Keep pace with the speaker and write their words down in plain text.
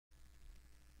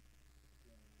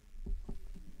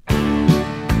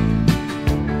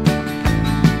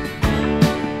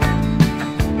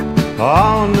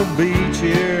on the beach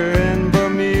here in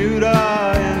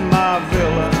Bermuda, in my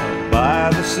villa by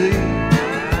the sea,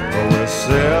 with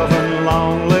 7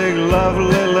 long-legged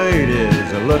lovely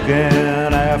ladies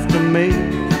looking after me,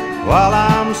 while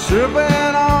I'm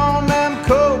sipping on them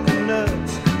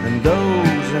coconuts and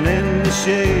dozing in the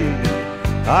shade.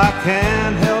 I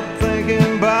can't help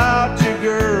thinking about you,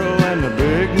 girl, and the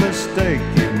big mistake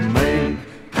you made.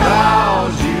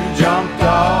 'Cause you jumped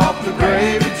off the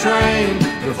gravy train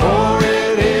before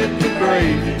it hit the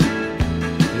gravy.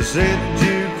 You said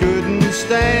you couldn't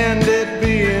stand it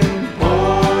being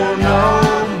poor no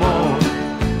more.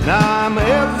 Now I'm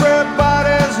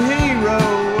everybody's hero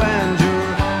and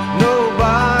you're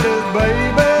nobody's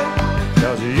baby,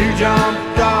 'cause you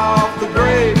jumped off the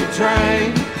gravy train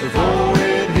before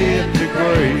it hit the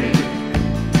gravy.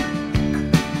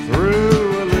 Through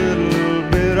a little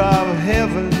bit of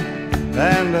heaven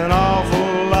and an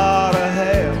awful lot of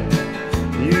hell,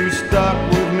 you stuck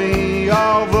with me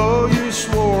although you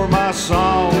swore my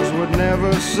songs would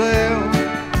never sell.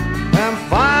 And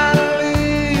finally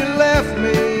you left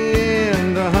me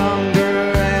in the hunger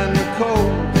and the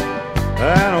cold,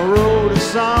 and I wrote a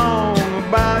song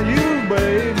about you,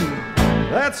 baby,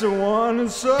 that's the one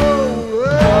that's sold.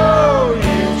 Oh,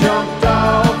 you jumped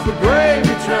off the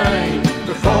gravy train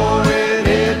before it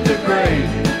hit the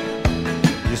gravy.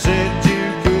 You said you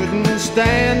couldn't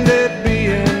stand it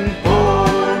being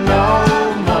poor no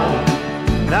more.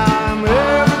 Now I'm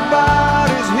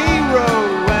everybody's hero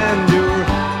and you're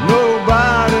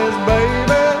nobody's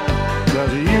baby,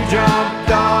 'cause you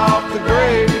jumped off the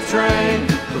gravy train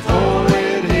before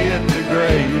it hit the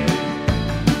gravy.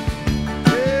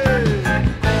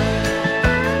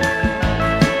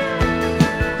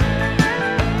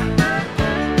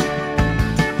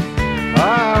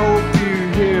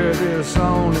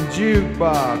 On the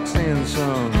jukebox in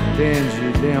some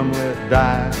dingy, dim-lit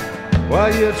dive,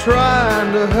 while you're trying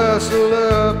to hustle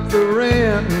up the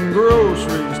rent and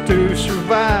groceries to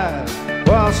survive,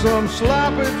 while some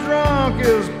sloppy drunk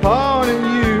is pawning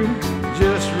you.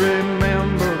 Just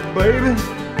remember, baby,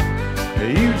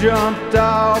 you jumped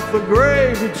off the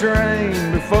gravy train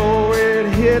before it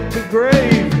hit the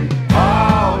gravy.